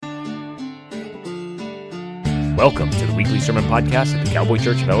Welcome to the weekly sermon podcast at the Cowboy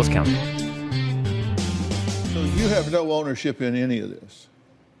Church of Ellis County. So you have no ownership in any of this?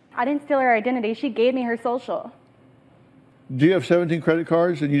 I didn't steal her identity. She gave me her social. Do you have 17 credit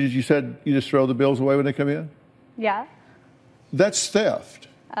cards and you said you just throw the bills away when they come in? Yeah. That's theft.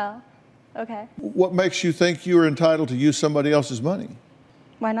 Oh, okay. What makes you think you're entitled to use somebody else's money?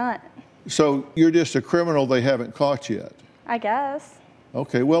 Why not? So you're just a criminal they haven't caught yet? I guess.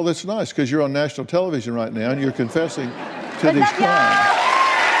 Okay, well, that's nice because you're on national television right now and you're confessing to these crimes.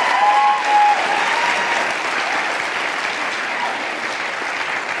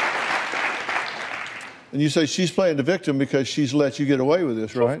 And you say she's playing the victim because she's let you get away with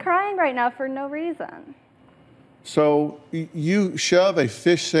this, right? She's crying right now for no reason. So you shove a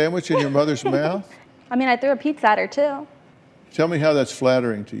fish sandwich in your mother's mouth? I mean, I threw a pizza at her too. Tell me how that's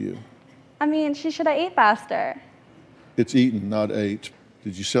flattering to you. I mean, she should have ate faster. It's eaten, not ate.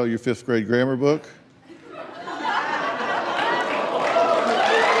 Did you sell your 5th grade grammar book?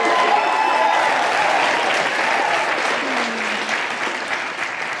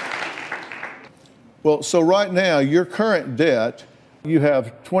 Well, so right now, your current debt, you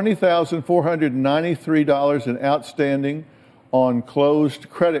have $20,493 in outstanding on closed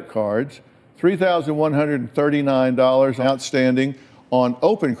credit cards, $3,139 outstanding on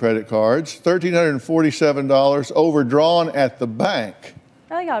open credit cards, $1,347 overdrawn at the bank.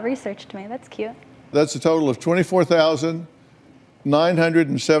 Oh, y'all researched me. That's cute. That's a total of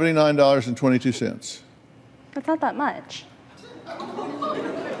 $24,979.22. That's not that much.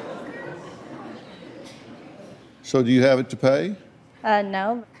 So do you have it to pay?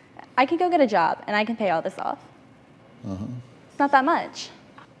 No. I can go get a job, and I can pay all this off. It's not that much.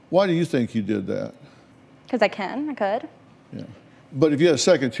 Why do you think you did that? Because I could. Yeah. But if you had a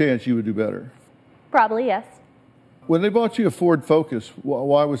second chance, you would do better. Probably, yes. When they bought you a Ford Focus,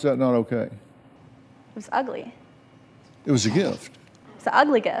 why was that not okay? It was ugly. It was a gift. It's an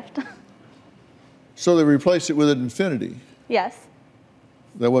ugly gift. So they replaced it with an Infiniti. Yes.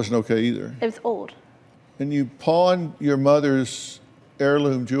 That wasn't okay either. It was old. And you pawned your mother's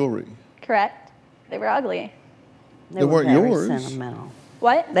heirloom jewelry. Correct. They were ugly. They weren't very yours. Sentimental.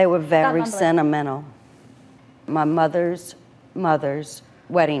 What? They were very Stop mumbling. sentimental. My mother's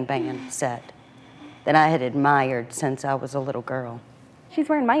wedding band set that I had admired since I was a little girl. She's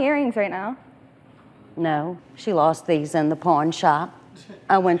wearing my earrings right now. No, she lost these in the pawn shop.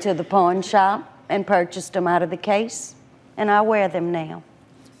 I went to the pawn shop and purchased them out of the case, and I wear them now.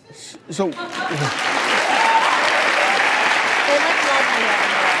 So, They look lovely on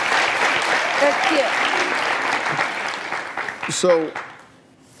you. They're cute. so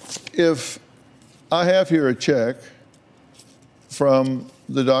if I have here a check from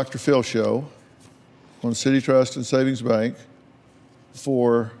the Dr. Phil Show on City Trust and Savings Bank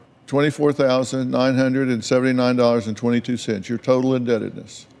for $24,979.22, your total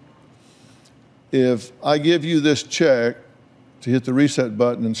indebtedness. If I give you this check to hit the reset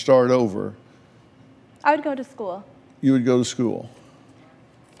button and start over, I would go to school. you would go to school.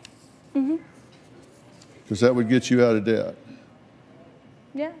 Because that would get you out of debt.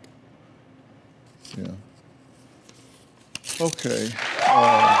 Yeah. Yeah. Okay.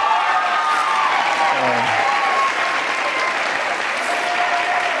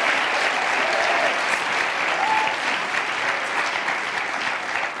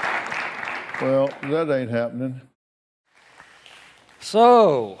 Well, that ain't happening.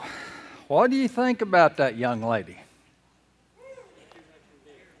 So, what do you think about that young lady?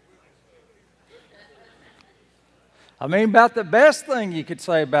 I mean, about the best thing you could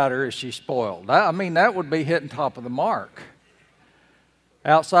say about her is she's spoiled. That would be hitting top of the mark.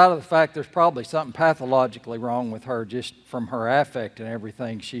 Outside of the fact there's probably something pathologically wrong with her just from her affect and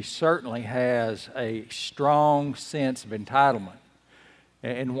everything, she certainly has a strong sense of entitlement.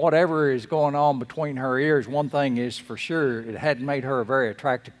 And whatever is going on between her ears, one thing is for sure, it hadn't made her a very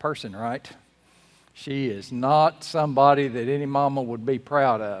attractive person, right? She is not somebody that any mama would be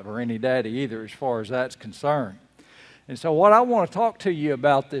proud of, or any daddy either, as far as that's concerned. And so what I want to talk to you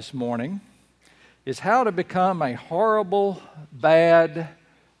about this morning is how to become a horrible, bad,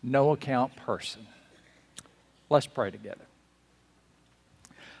 no-account person. Let's pray together.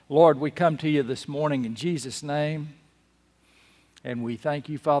 Lord, we come to you this morning in Jesus' name. And we thank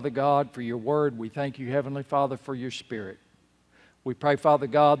you, Father God, for your word. We thank you, Heavenly Father, for your spirit. We pray, Father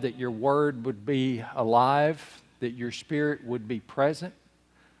God, that your word would be alive, that your spirit would be present.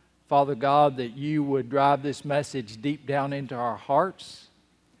 Father God, that you would drive this message deep down into our hearts.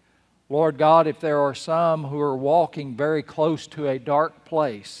 Lord God, if there are some who are walking very close to a dark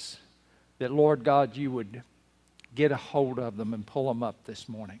place, that, Lord God, you would get a hold of them and pull them up this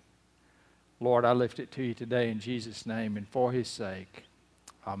morning. Lord, I lift it to you today in Jesus' name and for his sake.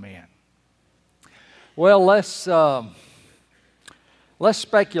 Amen. Well, let's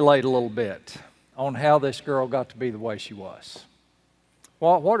speculate a little bit on how this girl got to be the way she was.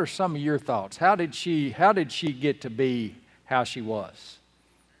 What are some of your thoughts? How did she get to be how she was?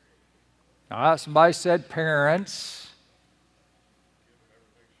 All right, somebody said parents.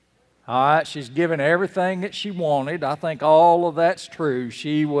 All right, she's given everything that she wanted. I think all of that's true.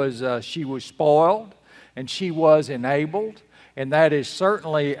 She was spoiled and she was enabled, and that is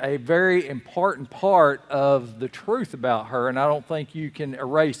certainly a very important part of the truth about her, and I don't think you can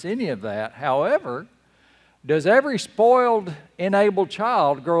erase any of that. However, does every spoiled, enabled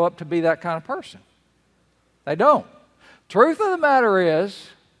child grow up to be that kind of person? They don't. Truth of the matter is,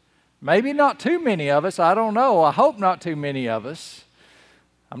 maybe not too many of us, I don't know, I hope not too many of us.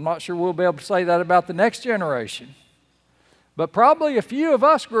 I'm not sure we'll be able to say that about the next generation. But probably a few of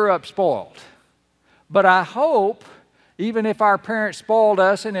us grew up spoiled. But I hope, even if our parents spoiled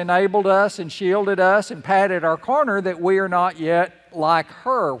us and enabled us and shielded us and patted our corner, that we are not yet like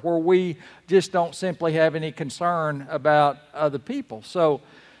her, where we just don't simply have any concern about other people. So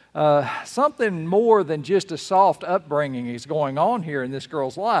something more than just a soft upbringing is going on here in this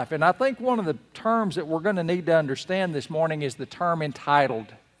girl's life. And I think one of the terms that we're going to need to understand this morning is the term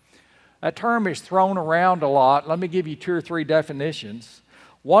entitled. That term is thrown around a lot. Let me give you 2 or 3 definitions.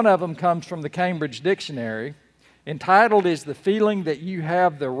 One of them comes from the Cambridge Dictionary. Entitled is the feeling that you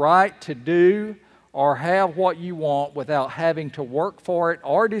have the right to do or have what you want without having to work for it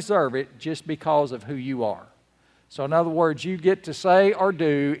or deserve it just because of who you are. So in other words, you get to say or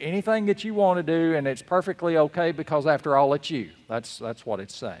do anything that you want to do, and it's perfectly okay because after all, it's you. That's what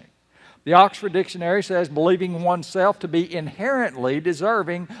it's saying. The Oxford Dictionary says believing oneself to be inherently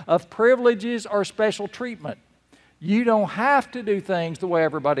deserving of privileges or special treatment. You don't have to do things the way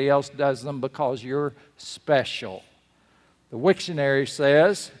everybody else does them because you're special. The Wiktionary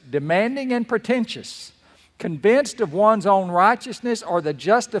says demanding and pretentious, convinced of one's own righteousness or the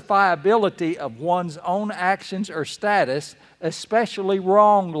justifiability of one's own actions or status, especially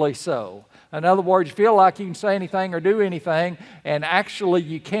wrongly so. In other words, you feel like you can say anything or do anything, and actually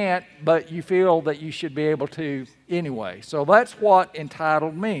you can't, but you feel that you should be able to anyway. So that's what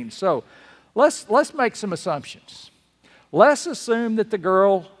entitled means. So let's make some assumptions. Let's assume that the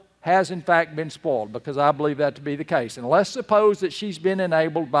girl has in fact been spoiled, because I believe that to be the case. And let's suppose that she's been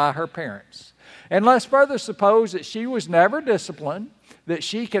enabled by her parents. And let's further suppose that she was never disciplined, that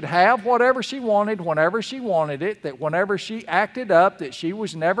she could have whatever she wanted whenever she wanted it, that whenever she acted up, that she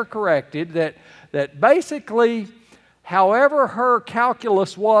was never corrected, that basically, however her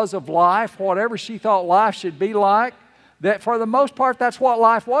calculus was of life, whatever she thought life should be like, that for the most part, that's what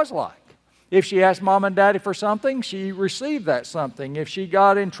life was like. If she asked mom and daddy for something, she received that something. If she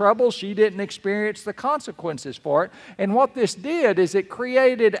got in trouble, she didn't experience the consequences for it. And what this did is it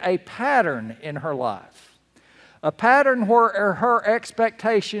created a pattern in her life. A pattern where her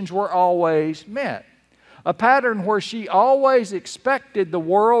expectations were always met. A pattern where she always expected the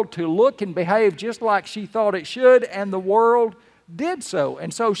world to look and behave just like she thought it should, and the world did so.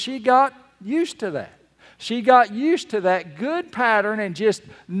 And so she got used to that. She got used to that good pattern and just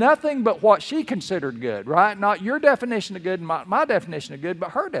nothing but what she considered good, right? Not your definition of good, my definition of good, but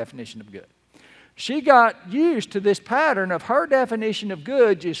her definition of good. She got used to this pattern of her definition of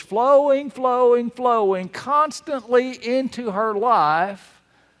good just flowing constantly into her life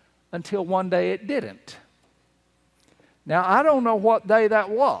until one day it didn't. Now, I don't know what day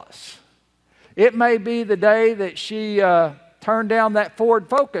that was. It may be the day that she turned down that Ford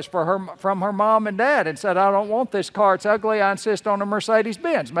Focus from her mom and dad and said, I don't want this car, it's ugly, I insist on a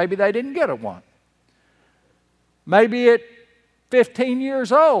Mercedes-Benz. Maybe they didn't get her one. Maybe at 15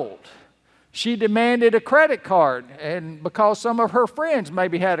 years old, she demanded a credit card, and because some of her friends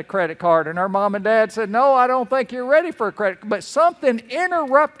maybe had a credit card, and her mom and dad said, no, I don't think you're ready for a credit card. But something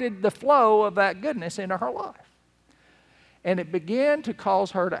interrupted the flow of that goodness into her life. And it began to cause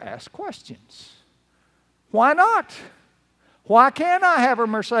her to ask questions. Why not? Why can't I have a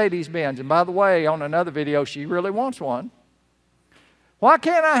Mercedes-Benz? And by the way, on another video, she really wants one. Why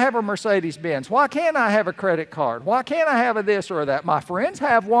can't I have a Mercedes-Benz? Why can't I have a credit card? Why can't I have a this or that? My friends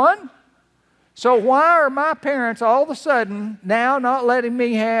have one. So why are my parents all of a sudden now not letting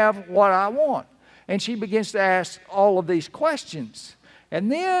me have what I want? And she begins to ask all of these questions. And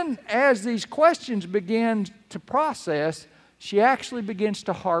then as these questions begin to process, she actually begins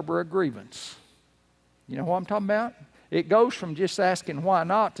to harbor a grievance. You know what I'm talking about? It goes from just asking why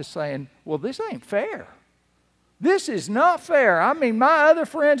not to saying, well, this ain't fair. This is not fair. I mean, my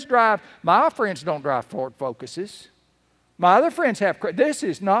friends don't drive Ford Focuses. My other friends have, this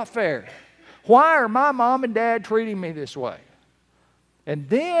is not fair. Why are my mom and dad treating me this way? And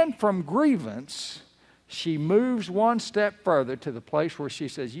then from grievance, she moves one step further to the place where she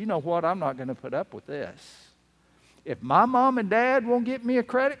says, you know what, I'm not going to put up with this. If my mom and dad won't get me a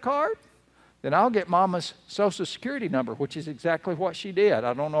credit card, then I'll get Mama's Social Security number, which is exactly what she did.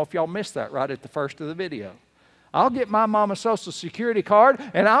 I don't know if y'all missed that right at the first of the video. I'll get my Mama's Social Security card,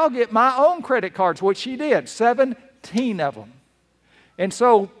 and I'll get my own credit cards, which she did, 17 of them. And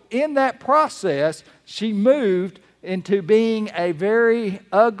so in that process, she moved into being a very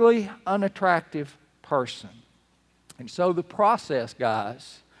ugly, unattractive person. And so the process,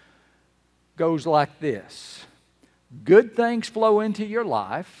 guys, goes like this. Good things flow into your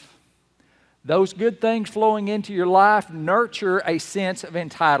life. Those good things flowing into your life nurture a sense of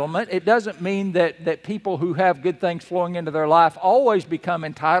entitlement. It doesn't mean that people who have good things flowing into their life always become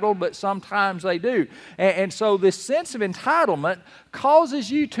entitled, but sometimes they do. And so this sense of entitlement causes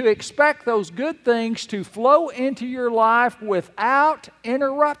you to expect those good things to flow into your life without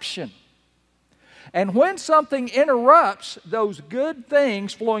interruption. And when something interrupts those good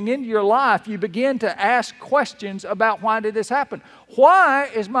things flowing into your life, you begin to ask questions about why did this happen? Why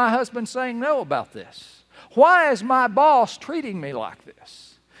is my husband saying no about this? Why is my boss treating me like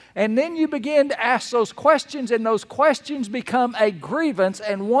this? And then you begin to ask those questions, and those questions become a grievance.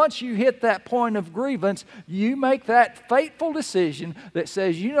 And once you hit that point of grievance, you make that fateful decision that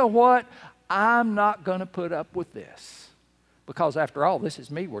says, you know what? I'm not going to put up with this. Because after all, this is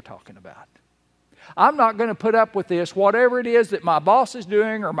me we're talking about. I'm not going to put up with this, whatever it is that my boss is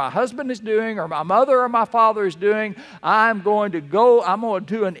doing or my husband is doing or my mother or my father is doing. I'm going to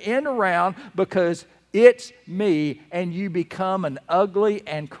do an end around because it's me, and you become an ugly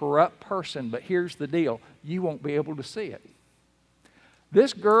and corrupt person. But here's the deal. You won't be able to see it.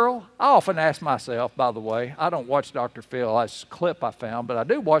 This girl, I often ask myself, by the way, I don't watch Dr. Phil, that's a clip I found, but I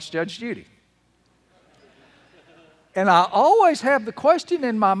do watch Judge Judy. And I always have the question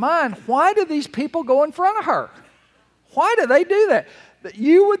in my mind, why do these people go in front of her? Why do they do that?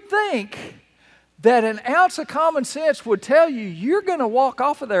 You would think that an ounce of common sense would tell you you're going to walk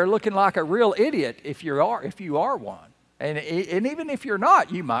off of there looking like a real idiot if you are one. And even if you're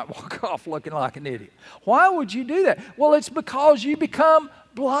not, you might walk off looking like an idiot. Why would you do that? Well, it's because you become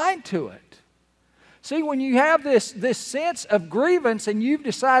blind to it. See, when you have this sense of grievance and you've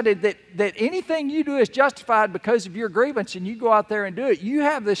decided that anything you do is justified because of your grievance and you go out there and do it, you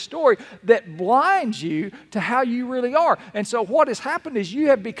have this story that blinds you to how you really are. And so what has happened is you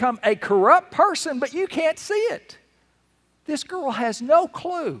have become a corrupt person, but you can't see it. This girl has no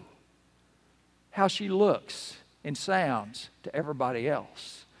clue how she looks and sounds to everybody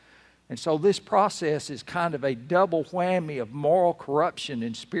else. And so this process is kind of a double whammy of moral corruption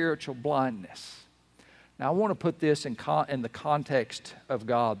and spiritual blindness. Now, I want to put this in the context of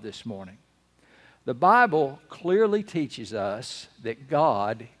God this morning. The Bible clearly teaches us that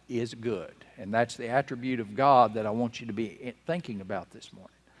God is good. And that's the attribute of God that I want you to be thinking about this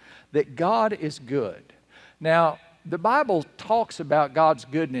morning. That God is good. Now, the Bible talks about God's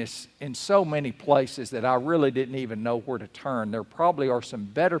goodness in so many places that I really didn't even know where to turn. There probably are some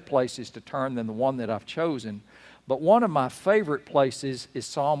better places to turn than the one that I've chosen. But one of my favorite places is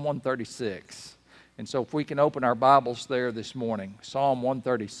Psalm 136. And so if we can open our Bibles there this morning, Psalm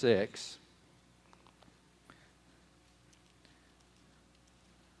 136.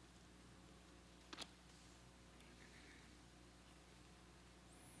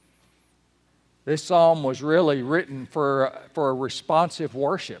 This psalm was really written for a responsive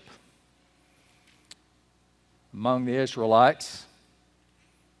worship among the Israelites.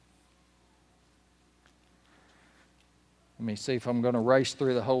 Let me see if I'm going to race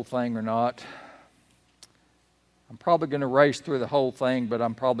through the whole thing or not. I'm probably going to race through the whole thing, but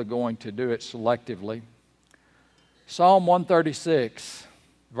I'm probably going to do it selectively. Psalm 136,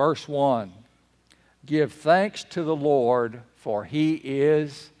 verse 1. Give thanks to the Lord, for He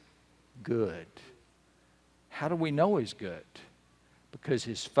is good. How do we know He's good? Because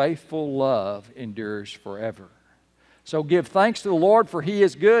His faithful love endures forever. So give thanks to the Lord, for He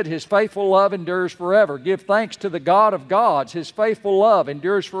is good. His faithful love endures forever. Give thanks to the God of gods. His faithful love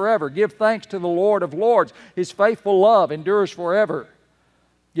endures forever. Give thanks to the Lord of lords. His faithful love endures forever.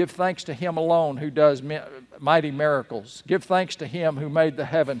 Give thanks to Him alone who does mighty miracles. Give thanks to Him who made the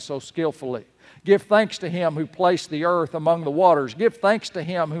heavens so skillfully. Give thanks to Him who placed the earth among the waters. Give thanks to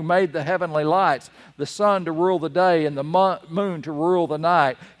Him who made the heavenly lights, the sun to rule the day and the moon to rule the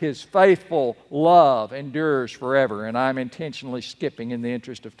night. His faithful love endures forever. And I'm intentionally skipping in the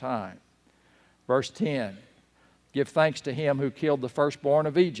interest of time. Verse 10, give thanks to Him who killed the firstborn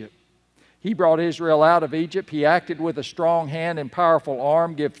of Egypt. He brought Israel out of Egypt. He acted with a strong hand and powerful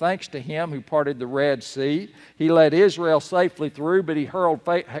arm. Give thanks to Him who parted the Red Sea. He led Israel safely through, but He hurled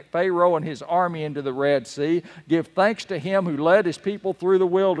Pharaoh and his army into the Red Sea. Give thanks to Him who led His people through the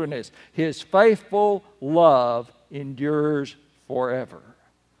wilderness. His faithful love endures forever.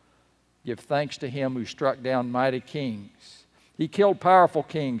 Give thanks to Him who struck down mighty kings. He killed powerful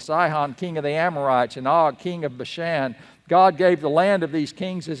kings, Sihon, king of the Amorites, and Og, king of Bashan. God gave the land of these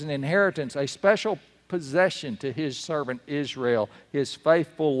kings as an inheritance, a special possession to His servant Israel. His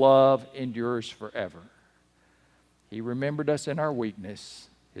faithful love endures forever. He remembered us in our weakness.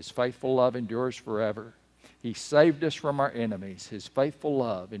 His faithful love endures forever. He saved us from our enemies. His faithful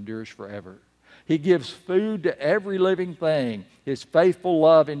love endures forever. He gives food to every living thing. His faithful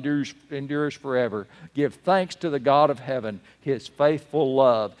love endures forever. Give thanks to the God of heaven. His faithful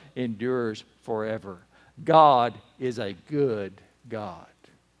love endures forever. God is a good God.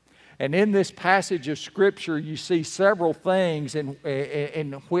 And in this passage of Scripture, you see several things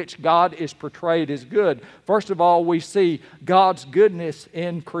in which God is portrayed as good. First of all, we see God's goodness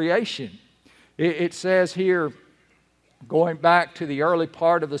in creation. It says here, going back to the early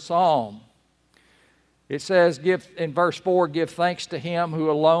part of the psalm, it says, in verse 4, give thanks to Him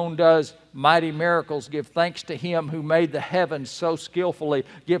who alone does mighty miracles. Give thanks to Him who made the heavens so skillfully.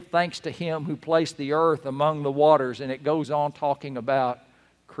 Give thanks to Him who placed the earth among the waters. And it goes on talking about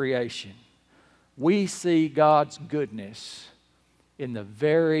creation. We see God's goodness in the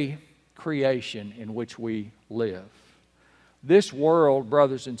very creation in which we live. This world,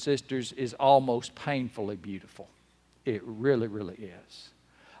 brothers and sisters, is almost painfully beautiful. It really, really is.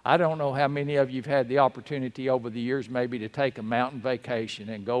 I don't know how many of you have had the opportunity over the years maybe to take a mountain vacation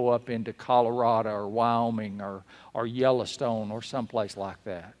and go up into Colorado or Wyoming or Yellowstone or someplace like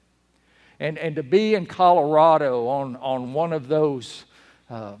that. And to be in Colorado on one of those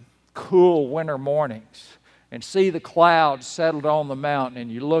cool winter mornings and see the clouds settled on the mountain,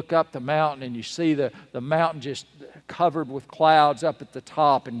 and you look up the mountain and you see the mountain just covered with clouds up at the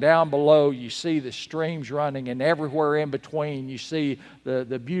top, and down below you see the streams running, and everywhere in between you see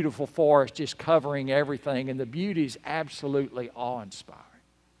the beautiful forest just covering everything, and the beauty is absolutely awe-inspiring.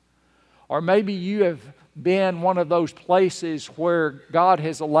 Or maybe you have been one of those places where God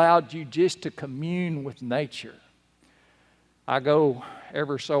has allowed you just to commune with nature. I go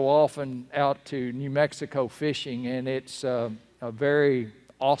ever so often out to New Mexico fishing, and it's a very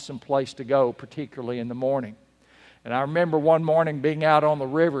awesome place to go, particularly in the morning. And I remember one morning being out on the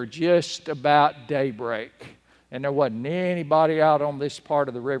river just about daybreak, and there wasn't anybody out on this part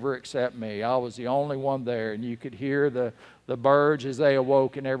of the river except me. I was the only one there, and you could hear the birds as they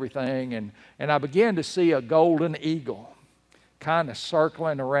awoke and everything. And I began to see a golden eagle kind of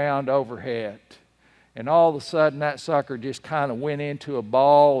circling around overhead. And all of a sudden, that sucker just kind of went into a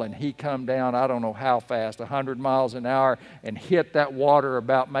ball, and he come down, I don't know how fast, 100 miles an hour, and hit that water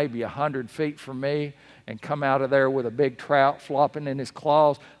about maybe 100 feet from me, and come out of there with a big trout flopping in his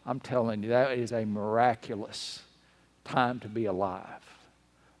claws. I'm telling you, that is a miraculous time to be alive.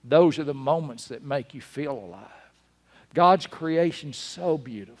 Those are the moments that make you feel alive. God's creation's so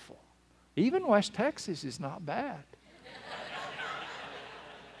beautiful. Even West Texas is not bad.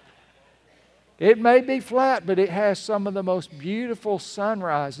 It may be flat, but it has some of the most beautiful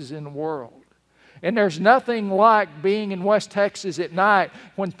sunrises in the world. And there's nothing like being in West Texas at night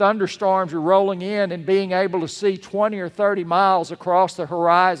when thunderstorms are rolling in and being able to see 20 or 30 miles across the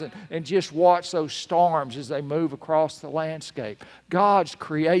horizon and just watch those storms as they move across the landscape. God's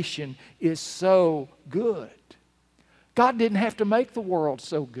creation is so good. God didn't have to make the world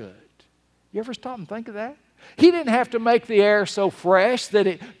so good. You ever stop and think of that? He didn't have to make the air so fresh that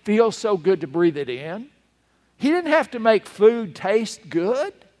it feels so good to breathe it in. He didn't have to make food taste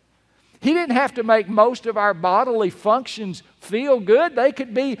good. He didn't have to make most of our bodily functions feel good. They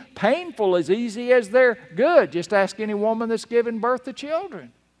could be painful as easy as they're good. Just ask any woman that's given birth to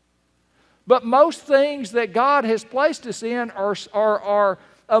children. But most things that God has placed us in are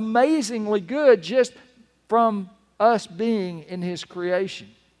amazingly good just from us being in His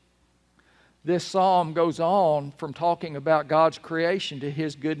creation. This psalm goes on from talking about God's creation to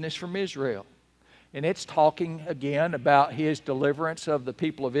His goodness from Israel. And it's talking again about His deliverance of the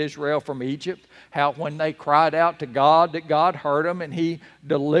people of Israel from Egypt, how when they cried out to God, that God heard them and He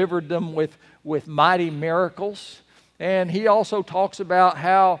delivered them with mighty miracles. And He also talks about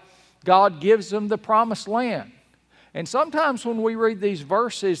how God gives them the promised land. And sometimes when we read these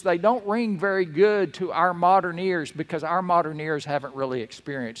verses, they don't ring very good to our modern ears because our modern ears haven't really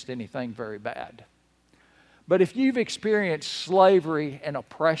experienced anything very bad. But if you've experienced slavery and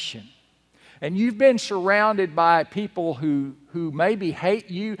oppression, and you've been surrounded by people who maybe hate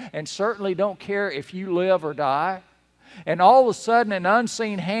you and certainly don't care if you live or die, and all of a sudden an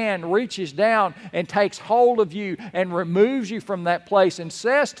unseen hand reaches down and takes hold of you and removes you from that place and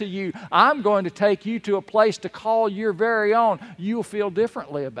says to you, I'm going to take you to a place to call your very own, you'll feel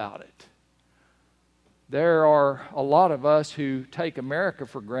differently about it. There are a lot of us who take America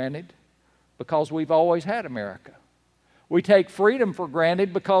for granted because we've always had America. We take freedom for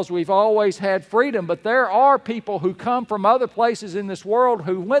granted because we've always had freedom. But there are people who come from other places in this world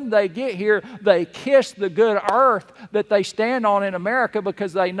who, when they get here, they kiss the good earth that they stand on in America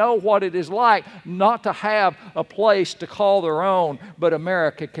because they know what it is like not to have a place to call their own, but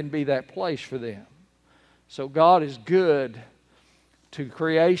America can be that place for them. So God is good to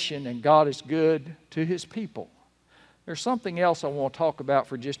creation, and God is good to His people. There's something else I want to talk about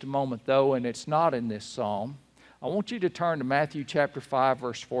for just a moment, though, and it's not in this psalm. I want you to turn to Matthew chapter 5,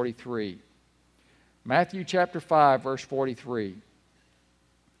 verse 43. Matthew chapter 5, verse 43.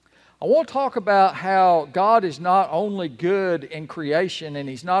 I want to talk about how God is not only good in creation, and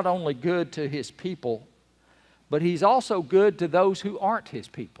He's not only good to His people, but He's also good to those who aren't His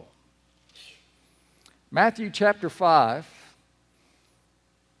people. Matthew chapter 5,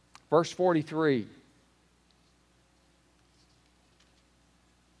 verse 43.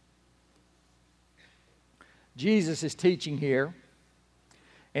 Jesus is teaching here,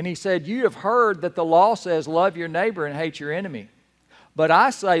 and He said, you have heard that the law says, love your neighbor and hate your enemy. But I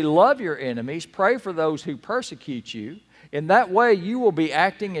say, love your enemies, pray for those who persecute you. In that way you will be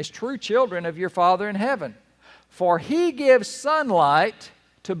acting as true children of your Father in heaven. For He gives sunlight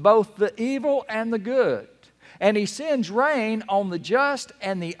to both the evil and the good, and He sends rain on the just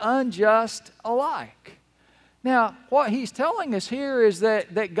and the unjust alike. Now, what He's telling us here is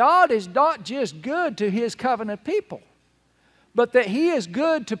that God is not just good to His covenant people, but that He is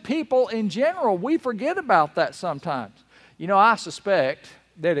good to people in general. We forget about that sometimes. You know, I suspect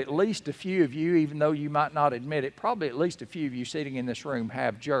that at least a few of you, even though you might not admit it, probably at least a few of you sitting in this room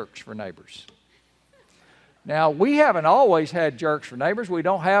have jerks for neighbors. Now, we haven't always had jerks for neighbors. We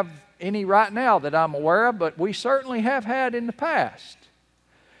don't have any right now that I'm aware of, but we certainly have had in the past.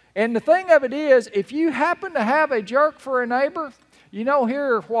 And the thing of it is, if you happen to have a jerk for a neighbor, you know,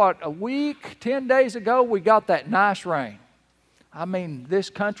 here, a week, 10 days ago, we got that nice rain. I mean, this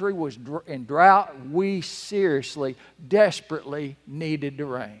country was in drought. We seriously, desperately needed the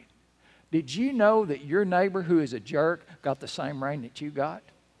rain. Did you know that your neighbor who is a jerk got the same rain that you got?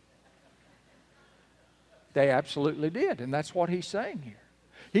 They absolutely did, and that's what He's saying here.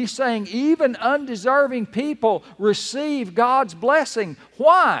 He's saying even undeserving people receive God's blessing.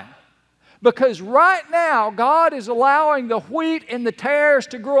 Why? Because right now God is allowing the wheat and the tares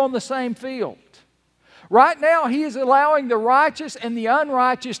to grow on the same field. Right now He is allowing the righteous and the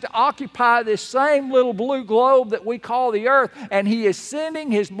unrighteous to occupy this same little blue globe that we call the earth, and He is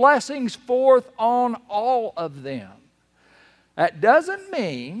sending His blessings forth on all of them. That doesn't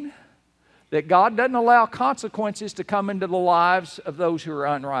mean that God doesn't allow consequences to come into the lives of those who are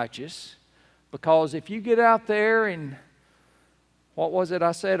unrighteous. Because if you get out there and, what was it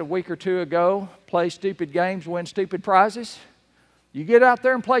I said a week or two ago, play stupid games, win stupid prizes? You get out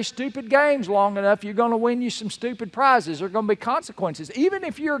there and play stupid games long enough, you're going to win you some stupid prizes. There are going to be consequences. Even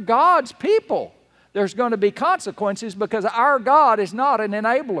if you're God's people, there's going to be consequences because our God is not an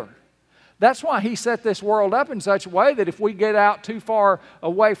enabler. That's why He set this world up in such a way that if we get out too far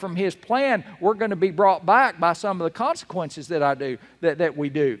away from His plan, we're going to be brought back by some of the consequences that we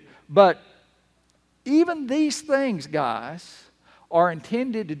do. But even these things, guys, are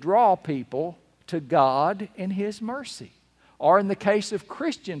intended to draw people to God in His mercy. Or in the case of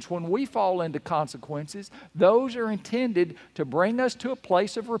Christians, when we fall into consequences, those are intended to bring us to a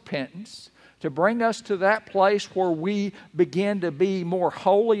place of repentance, to bring us to that place where we begin to be more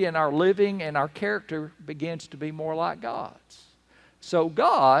holy in our living and our character begins to be more like God's. So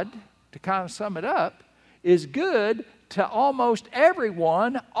God, to kind of sum it up, is good to almost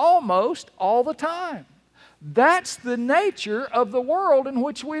everyone, almost all the time. That's the nature of the world in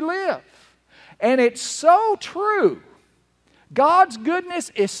which we live. And it's so true. God's goodness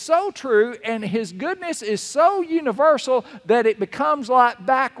is so true, and His goodness is so universal that it becomes like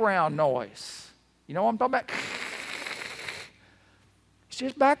background noise. You know what I'm talking about? It's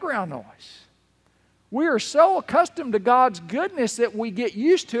just background noise. We are so accustomed to God's goodness that we get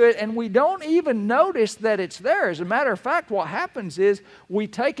used to it and we don't even notice that it's there. As a matter of fact, what happens is we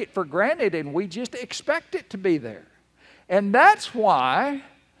take it for granted and we just expect it to be there. And that's why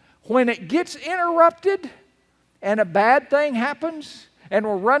when it gets interrupted and a bad thing happens and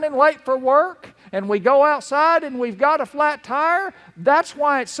we're running late for work and we go outside and we've got a flat tire, that's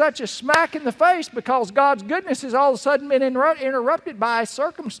why it's such a smack in the face, because God's goodness has all of a sudden been interrupted by a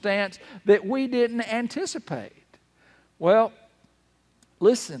circumstance that we didn't anticipate. Well,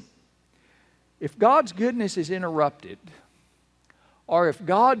 listen, if God's goodness is interrupted, or if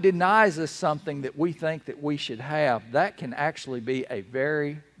God denies us something that we think that we should have, that can actually be a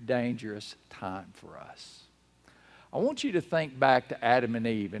very dangerous time for us. I want you to think back to Adam and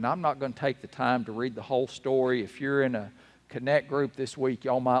Eve, and I'm not going to take the time to read the whole story. If you're in a Connect group this week,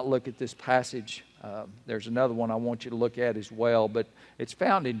 y'all might look at this passage. There's another one I want you to look at as well, but it's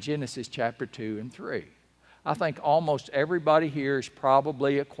found in Genesis chapter 2 and 3. I think almost everybody here is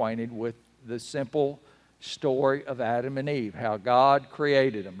probably acquainted with the simple story of Adam and Eve, how God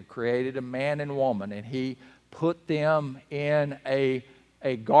created them. He created a man and woman, and He put them in a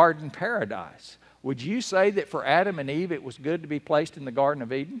garden paradise. Would you say that for Adam and Eve it was good to be placed in the Garden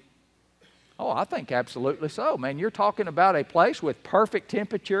of Eden? Oh, I think absolutely so. Man, you're talking about a place with perfect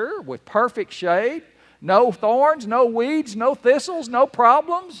temperature, with perfect shade, no thorns, no weeds, no thistles, no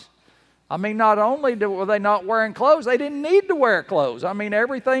problems. I mean, not only were they not wearing clothes, they didn't need to wear clothes. I mean,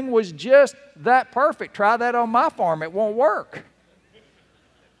 everything was just that perfect. Try that on my farm, it won't work.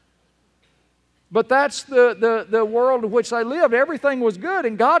 But that's the world in which they lived. Everything was good,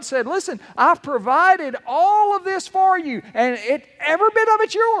 and God said, listen, I've provided all of this for you, and every bit of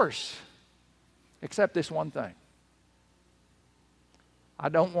it's yours, except this one thing. I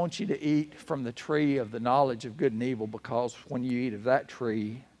don't want you to eat from the tree of the knowledge of good and evil, because when you eat of that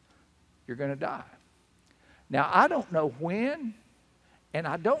tree, you're going to die. Now, I don't know when, and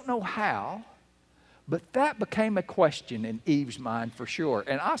I don't know how, but that became a question in Eve's mind for sure.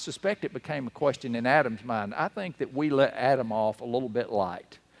 And I suspect it became a question in Adam's mind. I think that we let Adam off a little bit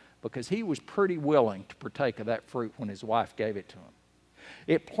light, because he was pretty willing to partake of that fruit when his wife gave it to him.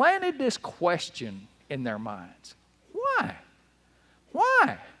 It planted this question in their minds. Why?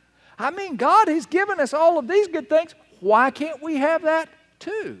 Why? I mean, God has given us all of these good things. Why can't we have that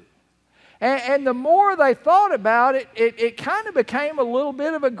too? And the more they thought about it, it kind of became a little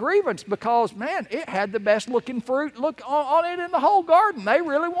bit of a grievance, because, man, it had the best looking fruit on it in the whole garden. They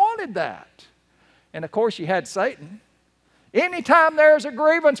really wanted that. And, of course, you had Satan. Anytime there's a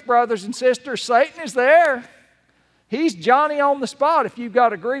grievance, brothers and sisters, Satan is there. He's Johnny on the spot. If you've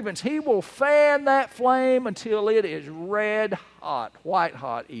got a grievance, he will fan that flame until it is red hot, white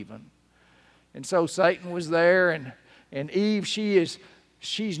hot even. And so Satan was there, and Eve,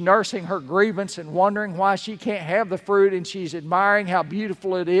 she's nursing her grievance and wondering why she can't have the fruit, and she's admiring how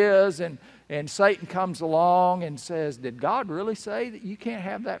beautiful it is, and Satan comes along and says, did God really say that you can't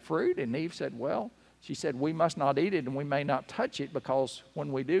have that fruit? And Eve said, well, she said, we must not eat it, and we may not touch it, because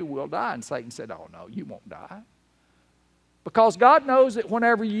when we do, we'll die. And Satan said, oh no, you won't die. Because God knows that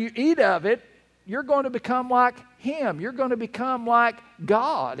whenever you eat of it, you're going to become like Him. You're going to become like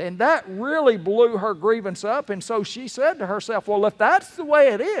God. And that really blew her grievance up. And so she said to herself, well, if that's the way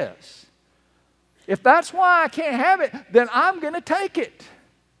it is, if that's why I can't have it, then I'm going to take it.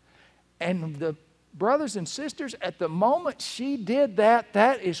 And the brothers and sisters, at the moment she did that,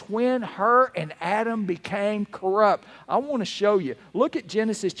 that is when her and Adam became corrupt. I want to show you. Look at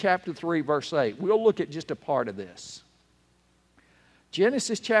Genesis chapter 3, verse 8. We'll look at just a part of this.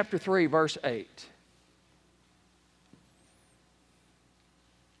 Genesis chapter 3, verse 8.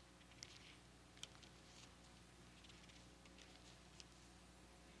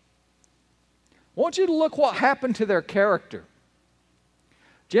 I want you to look what happened to their character.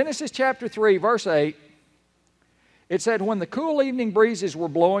 Genesis chapter 3, verse 8. It said, when the cool evening breezes were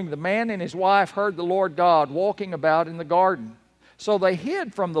blowing, the man and his wife heard the Lord God walking about in the garden. So they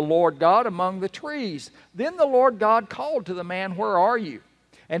hid from the Lord God among the trees. Then the Lord God called to the man, where are you?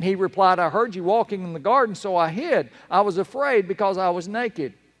 And he replied, I heard you walking in the garden, so I hid. I was afraid because I was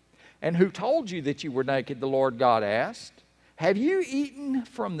naked. And who told you that you were naked? The Lord God asked. Have you eaten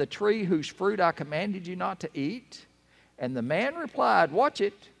from the tree whose fruit I commanded you not to eat? And the man replied, watch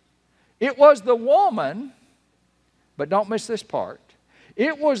it. It was the woman, but don't miss this part.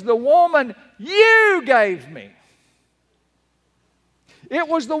 It was the woman you gave me. It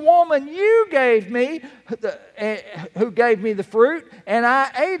was the woman you gave me who gave me the fruit, and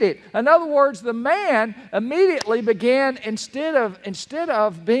I ate it. In other words, the man immediately began, instead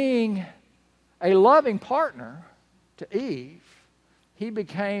of being a loving partner to Eve, he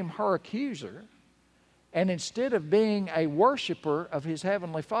became her accuser. And instead of being a worshiper of his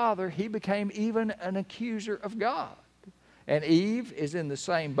heavenly Father, he became even an accuser of God. And Eve is in the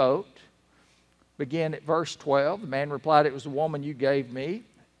same boat. Begin at verse 12. The man replied, it was the woman you gave me.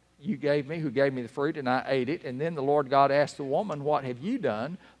 you gave me, who gave me the fruit, and I ate it. And then the Lord God asked the woman, what have you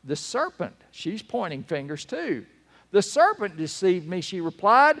done? The serpent, she's pointing fingers too. The serpent deceived me, she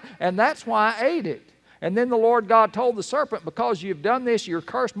replied, and that's why I ate it. And then the Lord God told the serpent, because you've done this, you're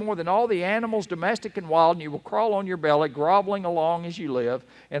cursed more than all the animals, domestic and wild, and you will crawl on your belly, groveling along as you live,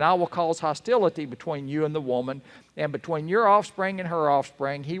 and I will cause hostility between you and the woman, and between your offspring and her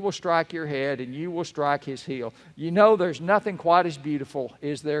offspring. He will strike your head, and you will strike his heel. You know, there's nothing quite as beautiful,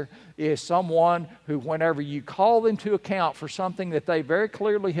 is someone who, whenever you call them to account for something that they very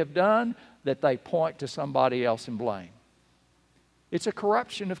clearly have done, that they point to somebody else and blame. It's a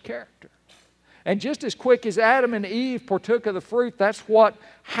corruption of character. And just as quick as Adam and Eve partook of the fruit, that's what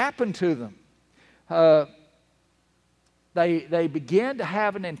happened to them. They began to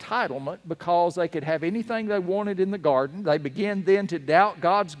have an entitlement because they could have anything they wanted in the garden. They began then to doubt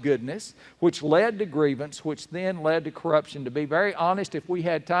God's goodness, which led to grievance, which then led to corruption. To be very honest, if we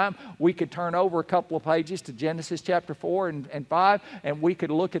had time, we could turn over a couple of pages to Genesis chapter 4 and 5, and we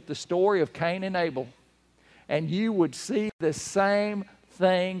could look at the story of Cain and Abel. And you would see the same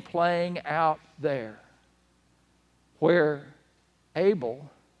thing playing out there, where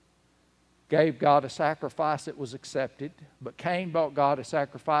Abel gave God a sacrifice that was accepted, but Cain brought God a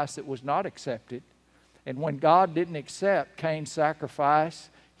sacrifice that was not accepted. And when God didn't accept Cain's sacrifice,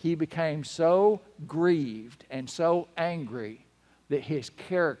 he became so grieved and so angry that his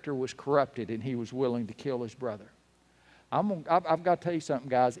character was corrupted and he was willing to kill his brother. I've got to tell you something,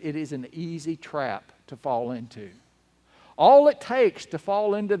 guys. It is an easy trap to fall into. All it takes to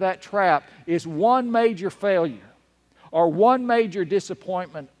fall into that trap is one major failure or one major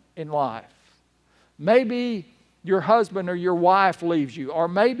disappointment in life. Maybe your husband or your wife leaves you, or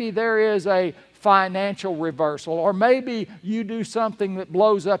maybe there is a financial reversal, or maybe you do something that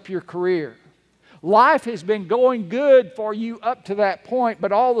blows up your career. Life has been going good for you up to that point,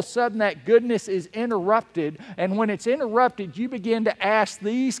 but all of a sudden that goodness is interrupted. And when it's interrupted, you begin to ask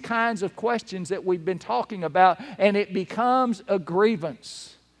these kinds of questions that we've been talking about, and it becomes a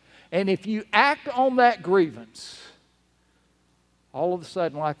grievance. And if you act on that grievance, all of a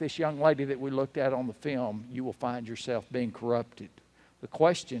sudden, like this young lady that we looked at on the film, you will find yourself being corrupted. The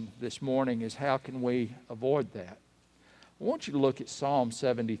question this morning is, how can we avoid that? I want you to look at Psalm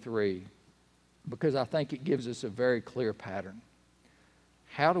 73. Because I think it gives us a very clear pattern.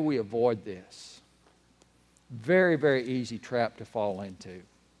 How do we avoid this? Very, very easy trap to fall into.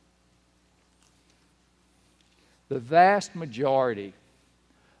 The vast majority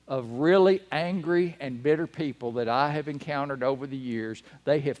of really angry and bitter people that I have encountered over the years,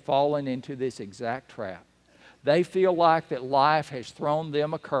 they have fallen into this exact trap. They feel like that life has thrown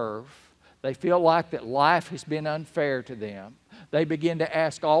them a curve. They feel like that life has been unfair to them. They begin to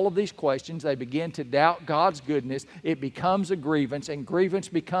ask all of these questions. They begin to doubt God's goodness. It becomes a grievance, and grievance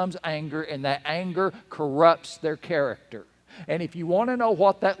becomes anger, and that anger corrupts their character. And if you want to know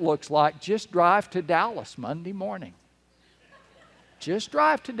what that looks like, just drive to Dallas Monday morning. Just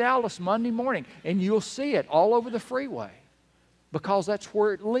drive to Dallas Monday morning, and you'll see it all over the freeway, because that's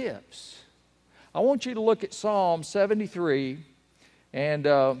where it lives. I want you to look at Psalm 73, and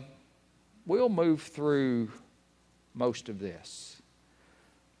we'll move through most of this.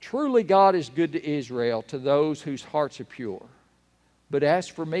 Truly God is good to Israel, to those whose hearts are pure. But as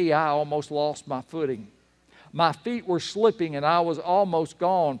for me, I almost lost my footing. My feet were slipping and I was almost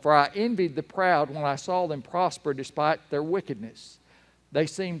gone, for I envied the proud when I saw them prosper despite their wickedness. They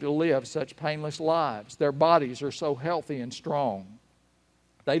seem to live such painless lives. Their bodies are so healthy and strong.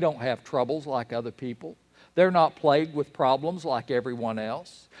 They don't have troubles like other people. They're not plagued with problems like everyone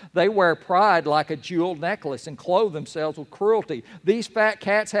else. They wear pride like a jeweled necklace and clothe themselves with cruelty. These fat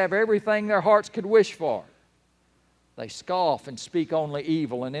cats have everything their hearts could wish for. They scoff and speak only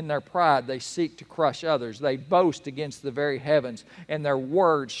evil, and in their pride they seek to crush others. They boast against the very heavens, and their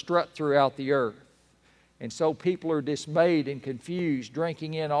words strut throughout the earth. And so people are dismayed and confused,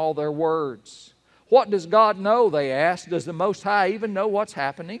 drinking in all their words. What does God know, they ask? Does the Most High even know what's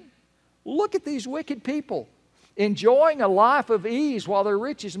happening? Look at these wicked people, enjoying a life of ease while their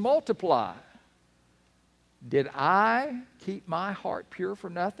riches multiply. Did I keep my heart pure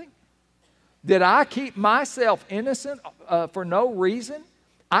for nothing? Did I keep myself innocent for no reason?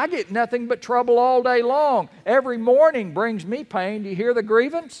 I get nothing but trouble all day long. Every morning brings me pain. Do you hear the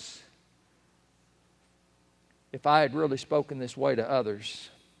grievance? If I had really spoken this way to others,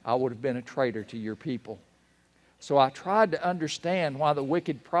 I would have been a traitor to your people. So I tried to understand why the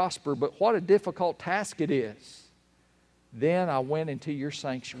wicked prosper, but what a difficult task it is. Then I went into your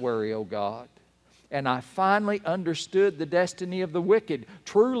sanctuary, O God, and I finally understood the destiny of the wicked.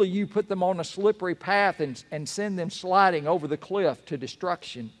 Truly, you put them on a slippery path and send them sliding over the cliff to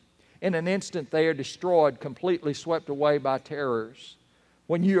destruction. In an instant they are destroyed, completely swept away by terrors.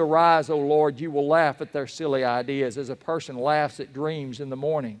 When you arise, O Lord, you will laugh at their silly ideas as a person laughs at dreams in the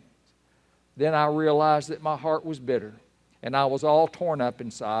morning. Then I realized that my heart was bitter, and I was all torn up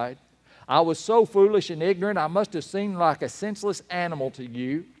inside. I was so foolish and ignorant, I must have seemed like a senseless animal to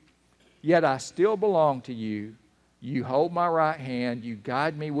you. Yet I still belong to you. You hold my right hand. You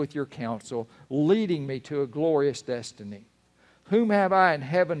guide me with your counsel, leading me to a glorious destiny. Whom have I in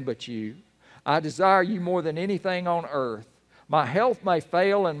heaven but you? I desire you more than anything on earth. My health may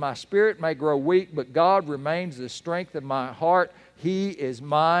fail and my spirit may grow weak, but God remains the strength of my heart. He is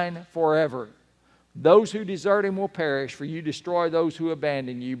mine forever. Those who desert him will perish, for you destroy those who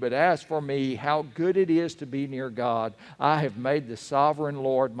abandon you. But as for me, how good it is to be near God. I have made the sovereign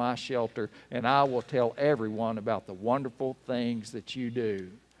Lord my shelter, and I will tell everyone about the wonderful things that you do.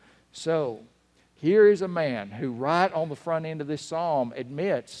 So, here is a man who right on the front end of this psalm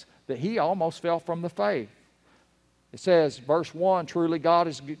admits that he almost fell from the faith. It says, verse 1, truly God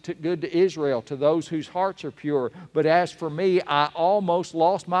is good to Israel, to those whose hearts are pure. But as for me, I almost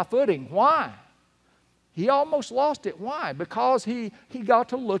lost my footing. Why? He almost lost it. Why? Because he got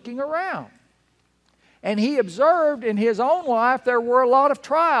to looking around. And he observed in his own life there were a lot of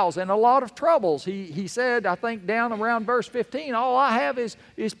trials and a lot of troubles. He said, I think down around verse 15, all I have is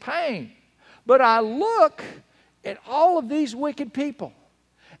pain. But I look at all of these wicked people,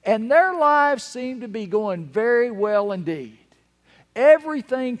 and their lives seem to be going very well indeed.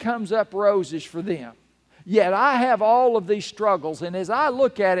 Everything comes up roses for them. Yet I have all of these struggles, and as I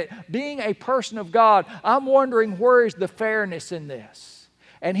look at it, being a person of God, I'm wondering where is the fairness in this?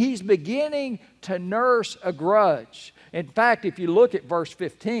 And he's beginning to nurse a grudge. In fact, if you look at verse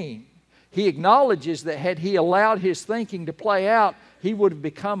 15, he acknowledges that had he allowed his thinking to play out, he would have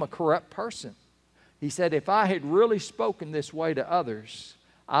become a corrupt person. He said, if I had really spoken this way to others,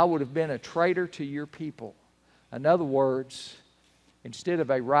 I would have been a traitor to your people. In other words, instead of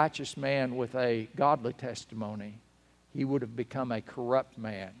a righteous man with a godly testimony, he would have become a corrupt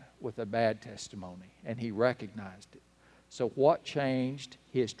man with a bad testimony, and he recognized it. So what changed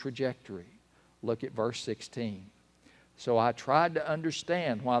his trajectory? Look at verse 16. So I tried to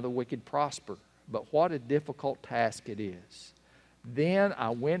understand why the wicked prosper, but what a difficult task it is. Then I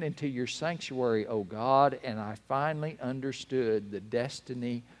went into your sanctuary, O God, and I finally understood the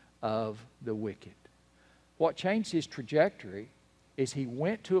destiny of the wicked. What changed his trajectory is he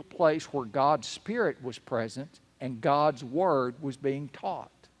went to a place where God's Spirit was present and God's Word was being taught.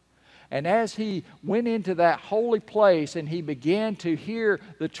 And as he went into that holy place and he began to hear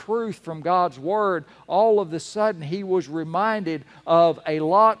the truth from God's Word, all of a sudden he was reminded of a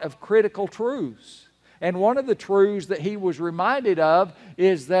lot of critical truths. And one of the truths that he was reminded of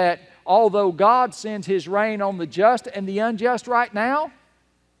is that although God sends His rain on the just and the unjust right now,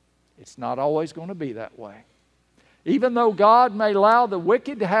 it's not always going to be that way. Even though God may allow the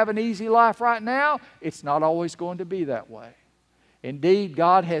wicked to have an easy life right now, it's not always going to be that way. Indeed,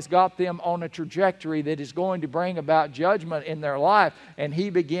 God has got them on a trajectory that is going to bring about judgment in their life, and he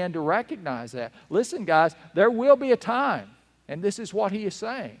began to recognize that. Listen, guys, there will be a time, and this is what he is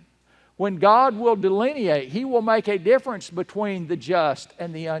saying, when God will delineate, He will make a difference between the just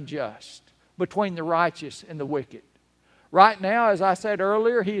and the unjust, between the righteous and the wicked. Right now, as I said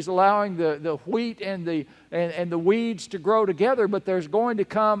earlier, He's allowing the wheat and the weeds to grow together, but there's going to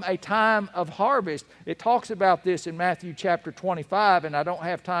come a time of harvest. It talks about this in Matthew chapter 25, and I don't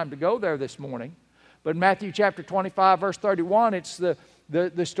have time to go there this morning. But in Matthew chapter 25, verse 31, it's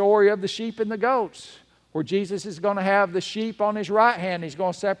the story of the sheep and the goats, where Jesus is going to have the sheep on His right hand. He's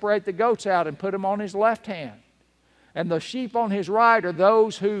going to separate the goats out and put them on His left hand. And the sheep on His right are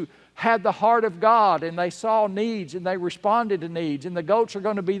those who had the heart of God, and they saw needs and they responded to needs. And the goats are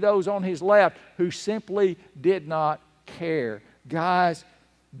going to be those on His left who simply did not care. Guys,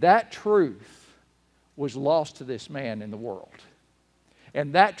 that truth was lost to this man in the world.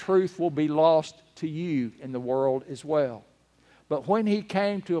 And that truth will be lost to you in the world as well. But when he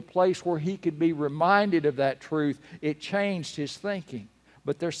came to a place where he could be reminded of that truth, it changed his thinking.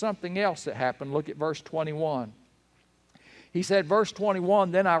 But there's something else that happened. Look at verse 21. He said, verse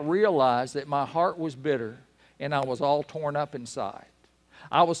 21, then I realized that my heart was bitter and I was all torn up inside.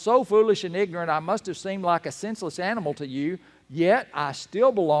 I was so foolish and ignorant, I must have seemed like a senseless animal to you. Yet I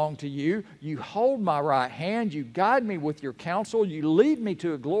still belong to you. You hold my right hand. You guide me with your counsel. You lead me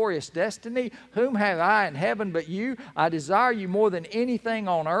to a glorious destiny. Whom have I in heaven but you? I desire you more than anything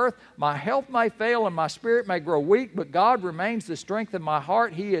on earth. My health may fail and my spirit may grow weak, but God remains the strength of my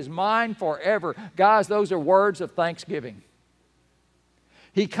heart. He is mine forever. Guys, those are words of thanksgiving.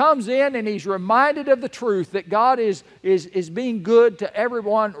 He comes in and he's reminded of the truth that God is being good to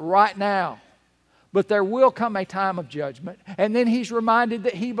everyone right now. But there will come a time of judgment. And then he's reminded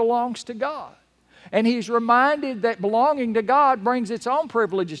that he belongs to God. And he's reminded that belonging to God brings its own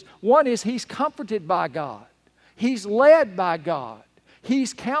privileges. One is he's comforted by God. He's led by God.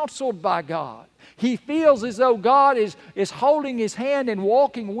 He's counseled by God. He feels as though God is holding his hand and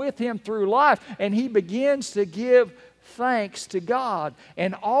walking with him through life. And he begins to give thanks to God.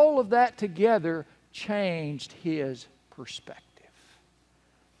 And all of that together changed his perspective.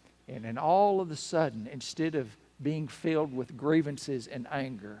 And then all of a sudden, instead of being filled with grievances and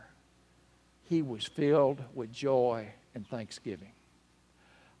anger, he was filled with joy and thanksgiving.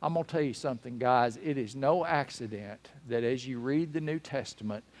 I'm going to tell you something, guys. It is no accident that as you read the New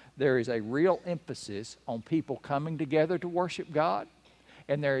Testament, there is a real emphasis on people coming together to worship God,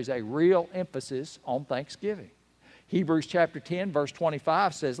 and there is a real emphasis on thanksgiving. Hebrews chapter 10, verse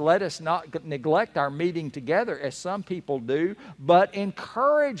 25 says, "Let us not neglect our meeting together as some people do, but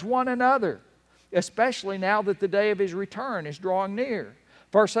encourage one another, especially now that the day of his return is drawing near."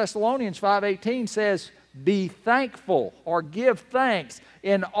 1 Thessalonians 5:18 says, "Be thankful," or give thanks,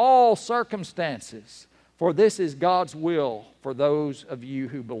 "in all circumstances, for this is God's will for those of you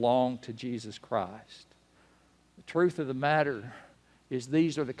who belong to Jesus Christ." The truth of the matter is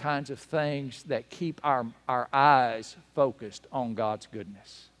these are the kinds of things that keep our eyes focused on God's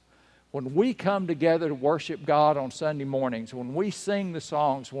goodness. When we come together to worship God on Sunday mornings, when we sing the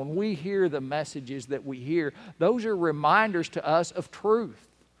songs, when we hear the messages that we hear, those are reminders to us of truth.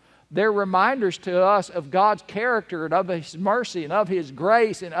 They're reminders to us of God's character and of His mercy and of His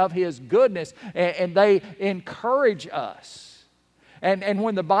grace and of His goodness, and they encourage us. And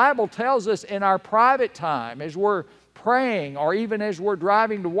when the Bible tells us in our private time, as we're praying or even as we're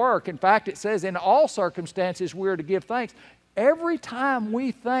driving to work, in fact, it says in all circumstances we're to give thanks. Every time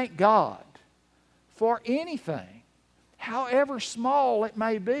we thank God for anything, however small it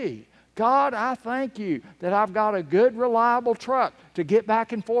may be, God, I thank you that I've got a good, reliable truck to get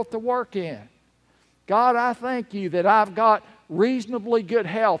back and forth to work in. God, I thank you that I've got reasonably good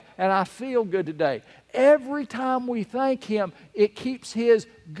health and I feel good today. Every time we thank Him, it keeps His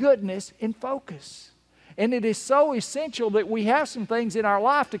goodness in focus. And it is so essential that we have some things in our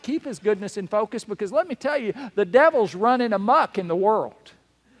life to keep His goodness in focus, because let me tell you, the devil's running amok in the world.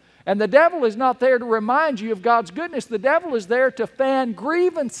 And the devil is not there to remind you of God's goodness. The devil is there to fan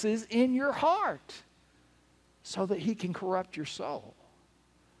grievances in your heart so that he can corrupt your soul.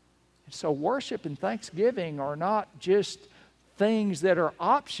 And so worship and thanksgiving are not just things that are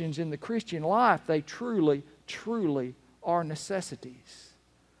options in the Christian life. They truly, truly are necessities.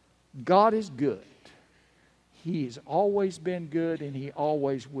 God is good. He has always been good and He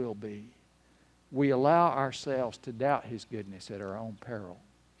always will be. We allow ourselves to doubt His goodness at our own peril.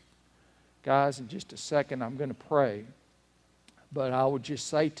 Guys, in just a second I'm going to pray, but I would just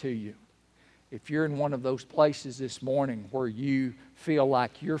say to you, if you're in one of those places this morning where you feel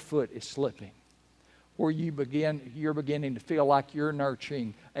like your foot is slipping, where you're beginning to feel like you're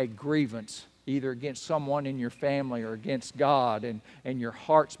nurturing a grievance either against someone in your family or against God, and your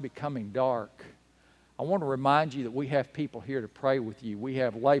heart's becoming dark, I want to remind you that we have people here to pray with you. We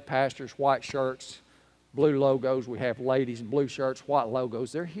have lay pastors, white shirts, blue logos. We have ladies in blue shirts, white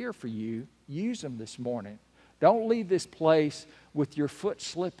logos. They're here for you. Use them this morning. Don't leave this place with your foot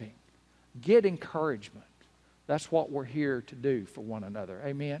slipping. Get encouragement. That's what we're here to do for one another.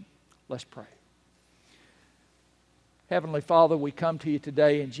 Amen? Let's pray. Heavenly Father, we come to you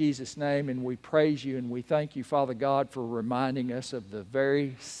today in Jesus' name, and we praise you and we thank you, Father God, for reminding us of the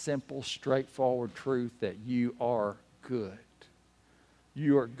very simple, straightforward truth that you are good.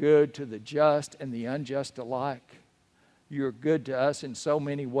 You are good to the just and the unjust alike. You are good to us in so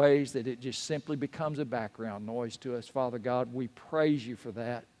many ways that it just simply becomes a background noise to us, Father God. We praise you for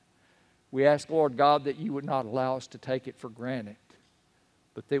that. We ask, Lord God, that you would not allow us to take it for granted,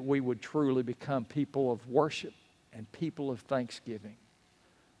 but that we would truly become people of worship and people of thanksgiving.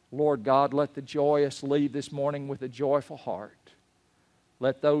 Lord God, let the joyous leave this morning with a joyful heart.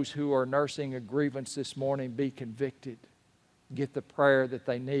 Let those who are nursing a grievance this morning be convicted, get the prayer that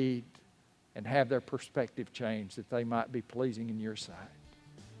they need, and have their perspective changed that they might be pleasing in your sight.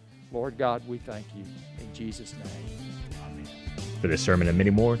 Lord God, we thank you. In Jesus' name, amen. For this sermon and many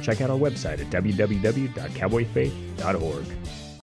more, check out our website at www.cowboyfaith.org.